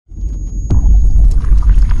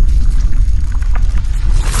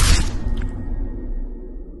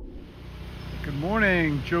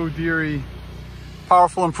Joe Deary,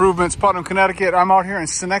 Powerful Improvements, Putnam, Connecticut. I'm out here in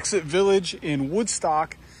Senexit Village in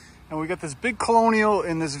Woodstock, and we got this big colonial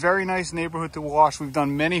in this very nice neighborhood to wash. We've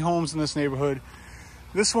done many homes in this neighborhood.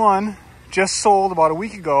 This one just sold about a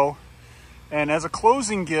week ago, and as a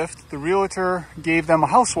closing gift, the realtor gave them a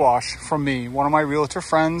house wash from me, one of my realtor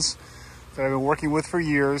friends that I've been working with for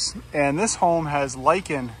years. And this home has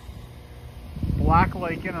lichen, black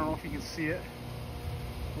lichen. I don't know if you can see it.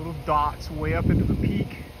 Little dots way up into the peak.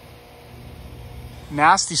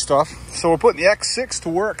 Nasty stuff. So we're putting the X6 to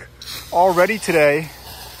work already today.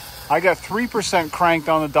 I got 3% cranked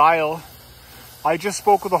on the dial. I just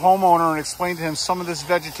spoke with the homeowner and explained to him some of this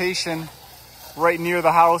vegetation right near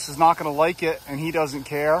the house is not going to like it, and he doesn't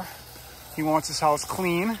care. He wants his house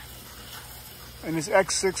clean. And this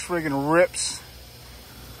X6 friggin' rips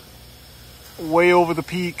way over the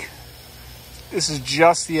peak. This is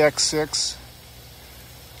just the X6.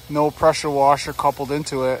 No pressure washer coupled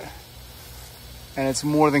into it. And it's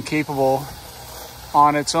more than capable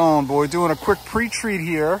on its own. But we're doing a quick pre-treat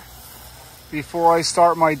here before I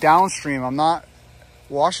start my downstream. I'm not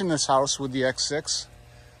washing this house with the X6.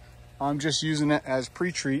 I'm just using it as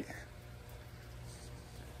pre-treat.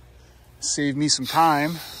 Save me some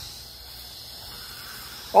time.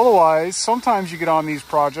 Otherwise, sometimes you get on these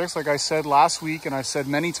projects, like I said last week and I've said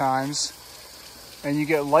many times, and you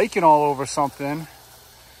get lichen all over something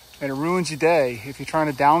and it ruins your day. If you're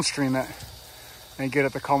trying to downstream it and get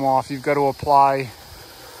it to come off, you've got to apply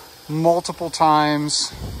multiple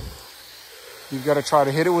times. You've got to try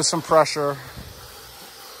to hit it with some pressure,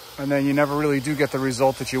 and then you never really do get the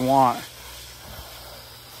result that you want.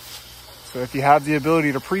 So if you have the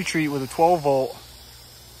ability to pre-treat with a 12 volt,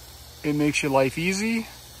 it makes your life easy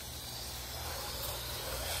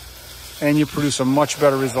and you produce a much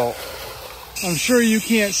better result. I'm sure you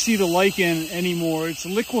can't see the lichen anymore. It's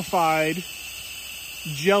liquefied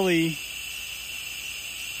jelly,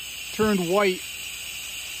 turned white,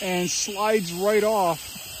 and slides right off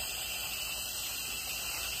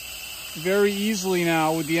very easily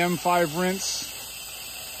now with the M5 rinse.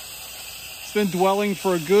 It's been dwelling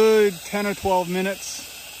for a good 10 or 12 minutes.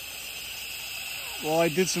 Well, I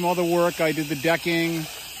did some other work. I did the decking.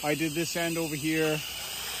 I did this end over here.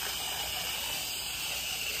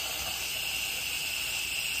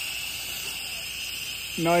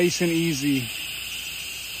 Nice and easy.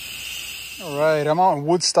 All right, I'm out in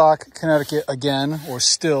Woodstock, Connecticut again, or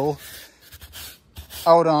still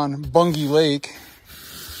out on Bungie Lake,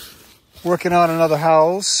 working on another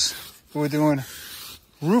house. We're doing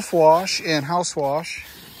roof wash and house wash.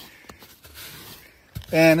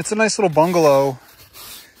 And it's a nice little bungalow,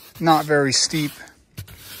 not very steep.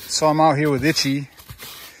 So I'm out here with Itchy,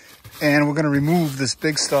 and we're gonna remove this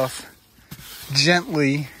big stuff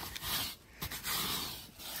gently.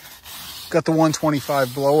 Got the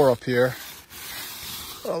 125 blower up here.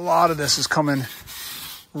 A lot of this is coming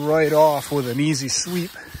right off with an easy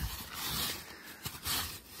sweep.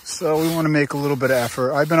 So we want to make a little bit of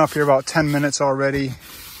effort. I've been up here about 10 minutes already.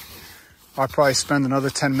 I'll probably spend another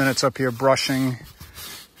 10 minutes up here brushing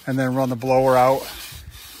and then run the blower out.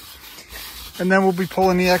 And then we'll be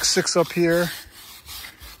pulling the X6 up here,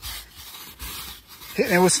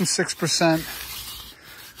 hitting it with some 6%.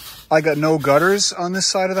 I got no gutters on this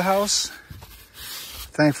side of the house.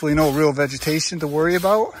 Thankfully, no real vegetation to worry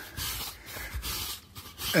about.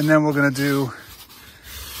 And then we're gonna do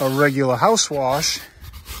a regular house wash.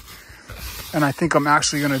 And I think I'm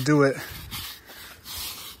actually gonna do it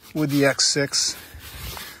with the X6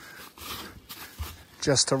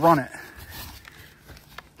 just to run it.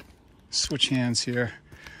 Switch hands here.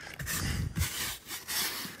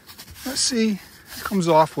 Let's see, it comes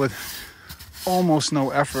off with almost no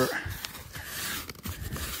effort.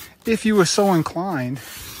 If you were so inclined,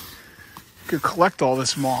 you could collect all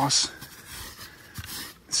this moss,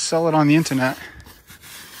 sell it on the internet.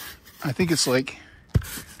 I think it's like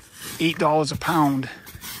 $8 a pound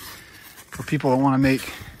for people that want to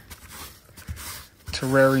make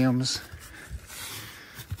terrariums.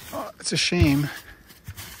 It's a shame.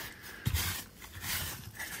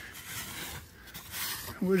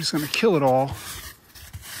 We're just going to kill it all.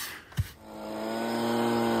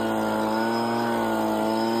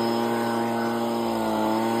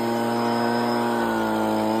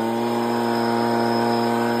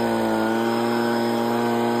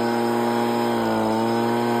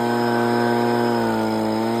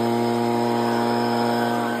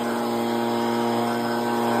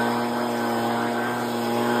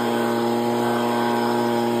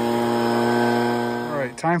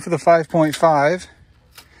 Time for the 5.5.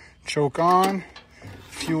 Choke on,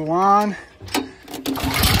 fuel on.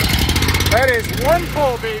 That is one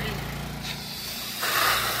pull, baby.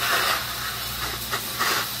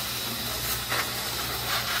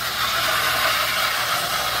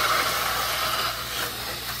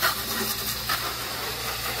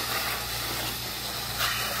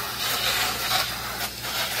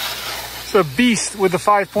 It's a beast with the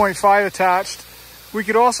 5.5 attached. We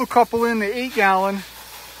could also couple in the 8-gallon.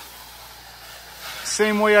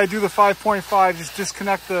 Same way I do the 5.5, just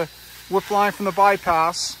disconnect the whip line from the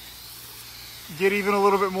bypass. Get even a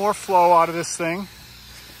little bit more flow out of this thing,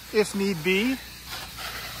 if need be.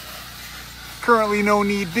 Currently no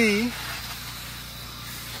need be.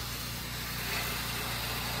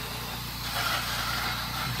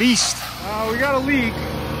 Beast. We got a leak.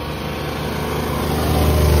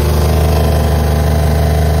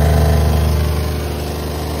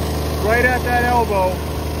 Right at that elbow.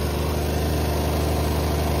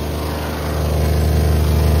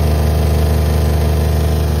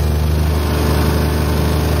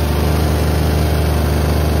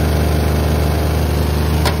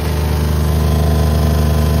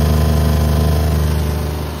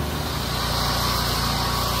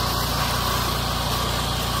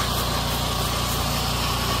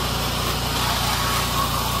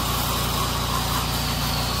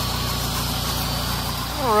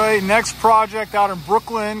 All right, next project out in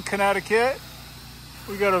Brooklyn, Connecticut.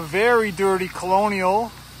 We got a very dirty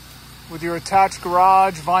Colonial with your attached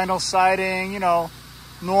garage, vinyl siding, you know,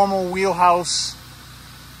 normal wheelhouse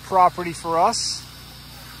property for us.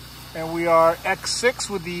 And we are X6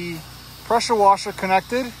 with the pressure washer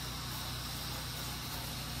connected.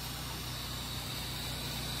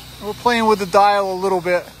 We're playing with the dial a little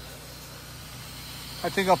bit. I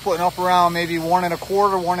think I'm putting up around maybe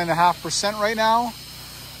 1.25%, 1.5% right now.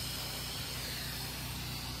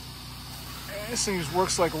 This thing just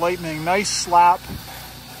works like lightning. Nice slap.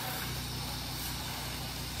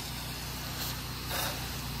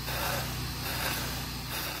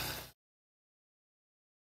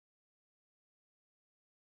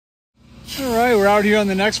 All right, we're out here on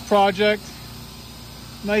the next project.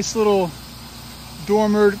 Nice little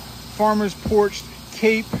dormer farmer's porch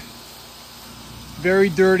cape. Very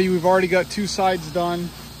dirty. We've already got 2 sides done.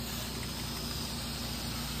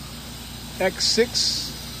 X6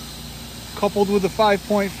 coupled with the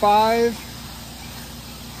 5.5,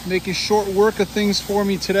 making short work of things for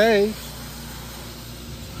me today.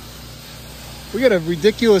 We got a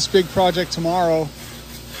ridiculous big project tomorrow.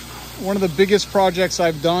 One of the biggest projects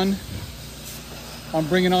I've done. I'm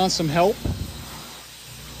bringing on some help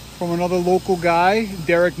from another local guy,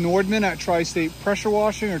 Derek Nordman at Tri-State Pressure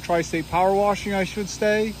Washing, or Tri-State Power Washing, I should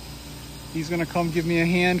say. He's gonna come give me a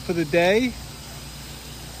hand for the day.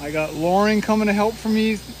 I got Lauren coming to help for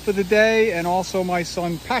me for the day, and also my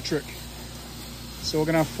son Patrick. So we're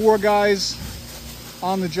gonna have 4 guys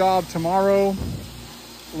on the job tomorrow.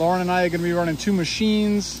 Lauren and I are gonna be running 2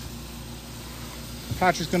 machines.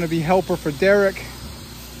 Patrick's gonna be helper for Derek.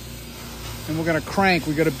 And we're gonna crank.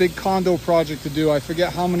 We got a big condo project to do. I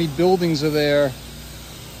forget how many buildings are there.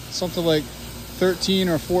 Something like 13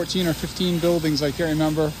 or 14 or 15 buildings, I can't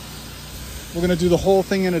remember. We're gonna do the whole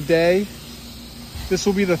thing in a day. This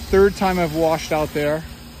will be the 3rd time I've washed out there.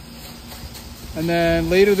 And then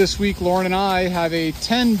later this week, Lauren and I have a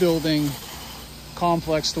 10 building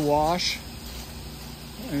complex to wash.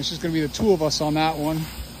 And it's just gonna be the 2 of us on that one.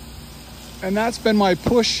 And that's been my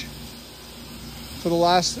push for the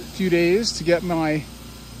last few days, to get my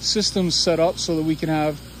systems set up so that we can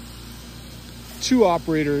have 2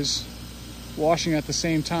 operators washing at the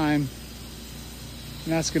same time.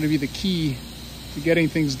 And that's gonna be the key to getting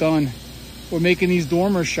things done. We're making these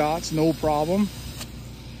dormer shots, no problem.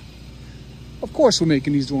 Of course we're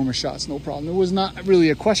making these dormer shots, no problem. There was not really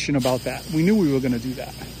a question about that. We knew we were gonna do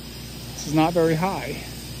that. This is not very high.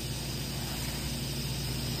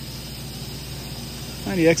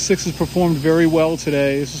 And the X6 has performed very well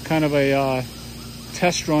today. This is kind of a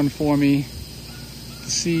test run for me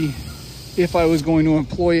to see if I was going to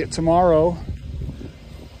employ it tomorrow.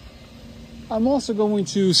 I'm also going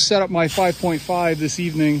to set up my 5.5 this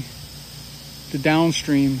evening to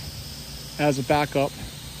downstream as a backup,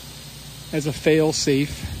 as a fail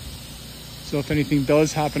safe. So if anything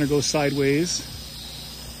does happen to go sideways,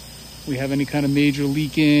 we have any kind of major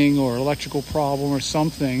leaking or electrical problem or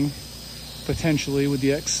something, potentially with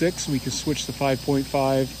the X6, we can switch the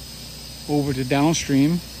 5.5 over to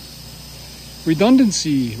downstream.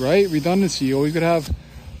 Redundancy, right? Redundancy. You always gotta have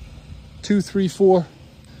 2, 3, 4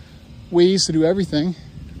 ways to do everything,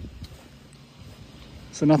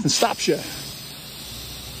 so nothing stops you.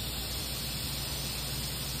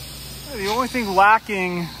 The only thing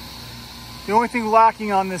lacking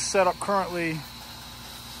on this setup currently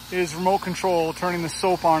is remote control, turning the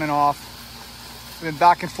soap on and off. I've been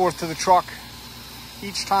back and forth to the truck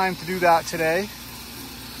each time to do that today.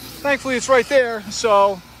 Thankfully it's right there,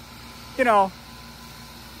 so, you know,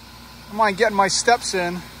 I don't mind getting my steps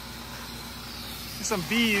in. Get some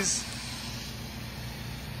bees.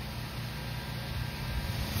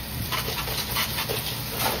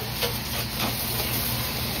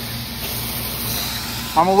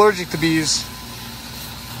 I'm allergic to bees.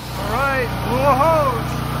 All right, blew a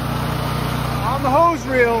hose on the hose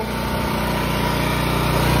reel.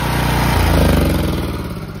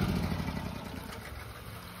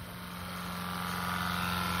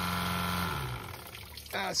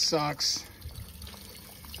 That sucks.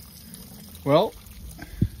 Well,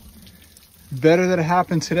 better that it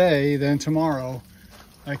happened today than tomorrow.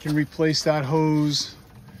 I can replace that hose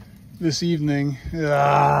this evening.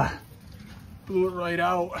 Blew it right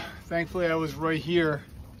out. Thankfully I was right here,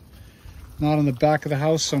 not on the back of the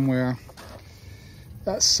house somewhere.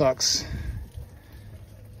 That sucks.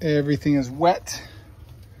 Everything is wet.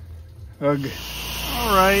 Ugh.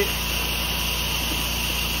 All right.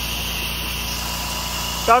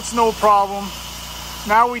 That's no problem.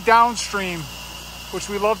 Now we downstream, which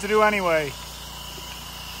we love to do anyway.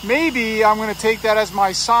 Maybe I'm going to take that as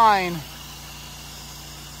my sign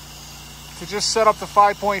to just set up the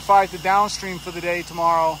 5.5 to downstream for the day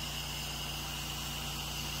tomorrow.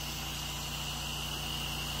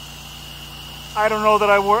 I don't know that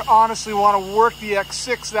I honestly want to work the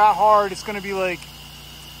X6 that hard. It's going to be like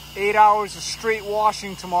 8 hours of straight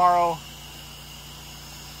washing tomorrow.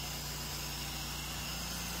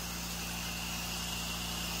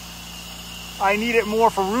 I need it more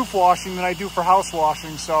for roof washing than I do for house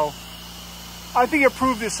washing, so I think it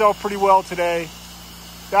proved itself pretty well today.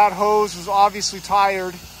 That hose was obviously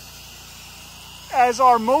tired, as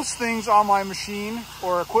are most things on my machine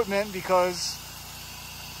or equipment, because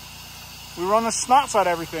we run the snots out of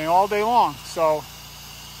everything all day long. So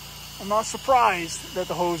I'm not surprised that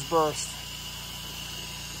the hose burst.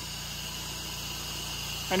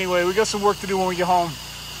 Anyway, we got some work to do when we get home.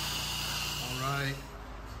 All right.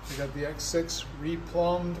 We got the X6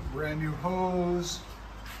 replumbed, brand new hose,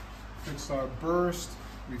 fixed our burst.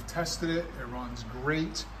 We've tested it, it runs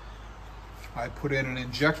great. I put in an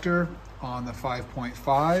injector on the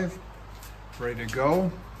 5.5, ready to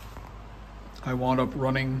go. I wound up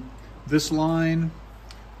running this line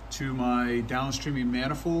to my downstreaming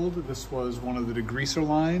manifold. This was one of the degreaser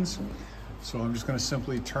lines. So I'm just gonna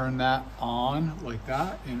simply turn that on like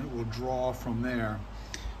that and it will draw from there.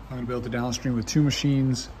 I'm gonna be able to downstream with two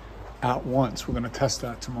machines at once. We're gonna test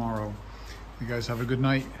that tomorrow. You guys have a good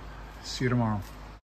night. See you tomorrow.